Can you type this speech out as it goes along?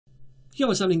Yo,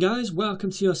 what's happening guys?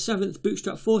 Welcome to your 7th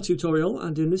Bootstrap 4 tutorial,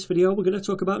 and in this video we're going to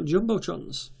talk about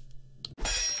Jumbotrons.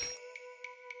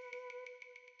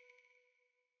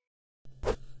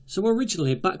 So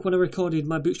originally, back when I recorded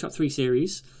my Bootstrap 3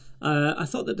 series, I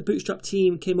thought that the Bootstrap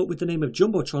team came up with the name of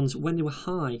Jumbotrons when they were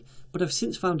high, but I've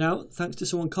since found out, thanks to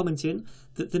someone commenting,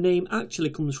 that the name actually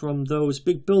comes from those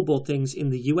big billboard things in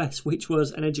the US, which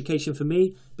was an education for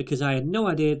me because I had no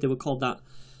idea they were called that.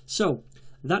 So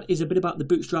that is a bit about the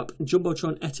Bootstrap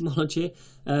Jumbotron etymology.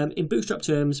 In Bootstrap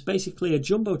terms, basically a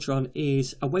Jumbotron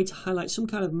is a way to highlight some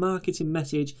kind of marketing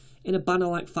message in a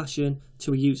banner-like fashion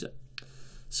to a user.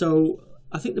 So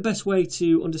I think the best way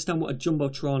to understand what a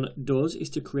Jumbotron does is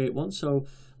to create one. So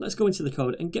let's go into the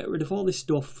code and get rid of all this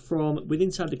stuff from within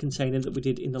inside the container that we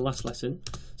did in the last lesson.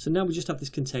 So now we just have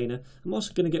this container. I'm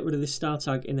also going to get rid of this star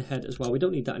tag in the head as well. We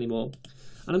don't need that anymore.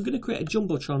 And I'm going to create a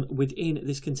Jumbotron within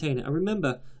this container. And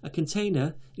remember, a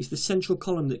container is the central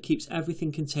column that keeps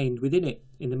everything contained within it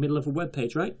in the middle of a web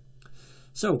page, right?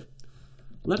 So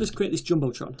let us create this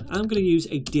Jumbotron. I'm going to use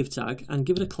a div tag and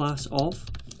give it a class of,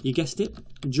 you guessed it,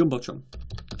 Jumbotron.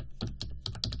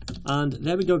 And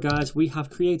there we go guys, we have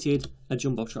created a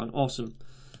Jumbotron. Awesome.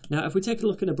 Now if we take a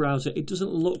look in a browser, it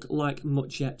doesn't look like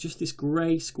much yet, just this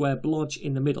grey square blotch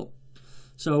in the middle.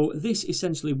 So this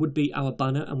essentially would be our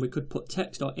banner, and we could put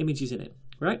text or images in it,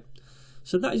 right?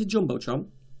 So that is a Jumbotron.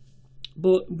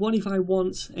 But what if I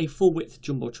want a full width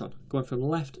Jumbotron, going from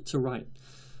left to right?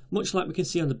 Much like we can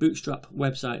see on the Bootstrap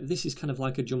website, this is kind of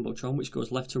like a Jumbotron which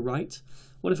goes left to right.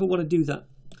 What if I want to do that?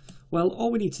 Well,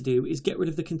 all we need to do is get rid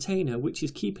of the container which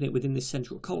is keeping it within this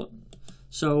central column.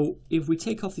 So if we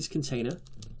take off this container,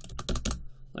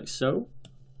 like so,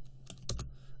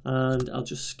 and I'll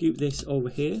just scoop this over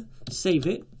here, save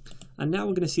it, and now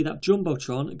we're going to see that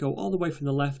Jumbotron go all the way from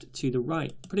the left to the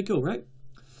right. Pretty cool, right?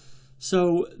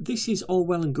 So this is all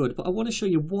well and good, but I want to show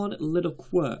you one little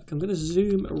quirk. I'm going to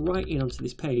zoom right in onto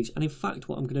this page, and in fact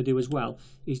what I'm going to do as well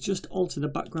is just alter the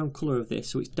background colour of this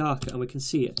so it's darker and we can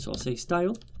see it. So I'll say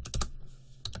style,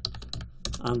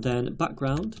 and then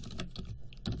background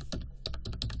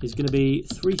is going to be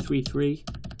 333,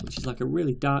 which is like a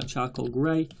really dark charcoal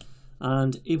grey.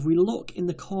 And if we look in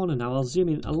the corner now, I'll zoom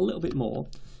in a little bit more,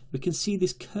 we can see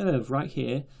this curve right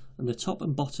here on the top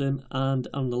and bottom and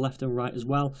on the left and right as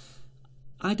well.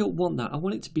 I don't want that. I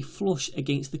want it to be flush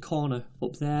against the corner,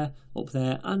 up there,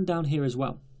 and down here as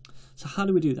well. So how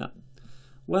do we do that?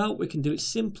 Well, we can do it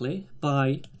simply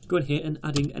by going here and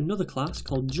adding another class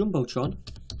called Jumbotron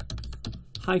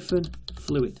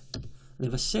Fluid. And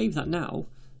if I save that now,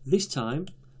 this time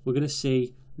we're going to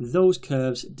see those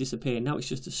curves disappear. Now it's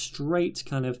just a straight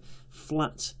kind of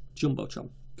flat Jumbotron.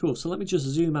 Cool, so let me just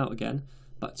zoom out again,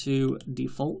 back to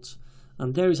default,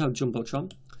 and there is our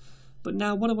Jumbotron. But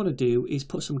now what I want to do is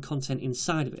put some content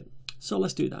inside of it. So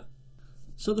let's do that.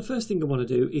 So the first thing I want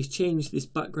to do is change this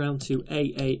background to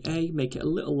AAA, make it a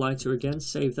little lighter again,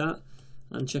 save that,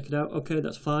 and check it out. Okay,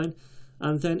 that's fine.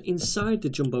 And then inside the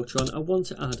Jumbotron, I want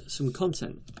to add some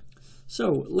content.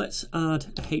 So let's add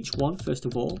a H1 first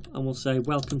of all, and we'll say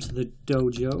welcome to the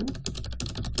dojo,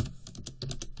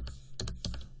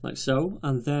 like so.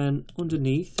 And then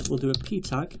underneath we'll do a P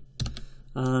tag,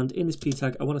 and in this P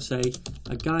tag I want to say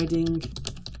a guiding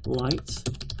light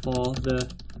for the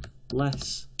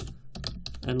less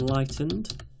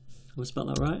enlightened. We'll spell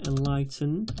that right,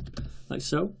 enlightened, like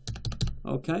so.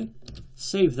 Okay,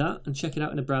 save that and check it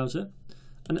out in the browser.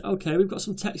 And okay, we've got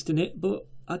some text in it, but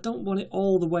I don't want it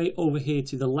all the way over here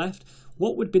to the left.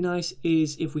 What would be nice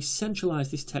is if we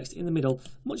centralize this text in the middle,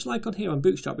 much like on here on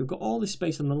Bootstrap, we've got all this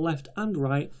space on the left and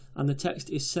right, and the text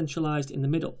is centralized in the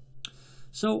middle.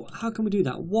 So how can we do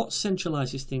that? What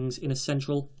centralizes things in a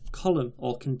central column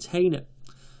or container?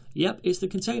 Yep, it's the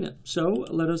container. So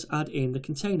let us add in the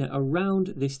container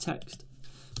around this text.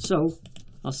 So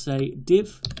I'll say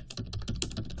div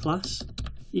class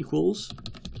equals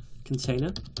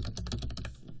container,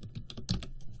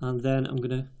 and then I'm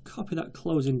going to copy that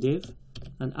closing div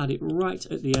and add it right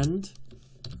at the end.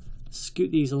 Scoot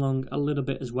these along a little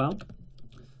bit as well.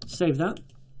 Save that.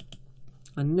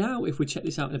 And now if we check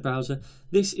this out in the browser,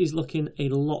 this is looking a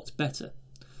lot better.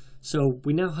 So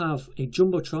we now have a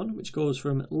Jumbotron which goes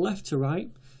from left to right.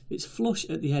 It's flush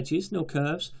at the edges, no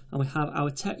curves, and we have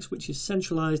our text which is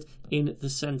centralized in the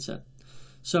center.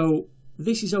 So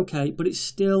this is okay, but it's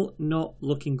still not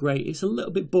looking great. It's a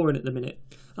little bit boring at the minute,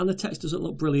 and the text doesn't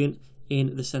look brilliant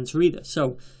in the center either.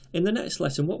 So in the next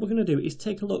lesson, what we're going to do is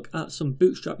take a look at some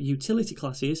Bootstrap utility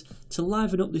classes to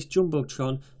liven up this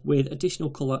Jumbotron with additional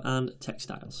color and text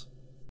styles.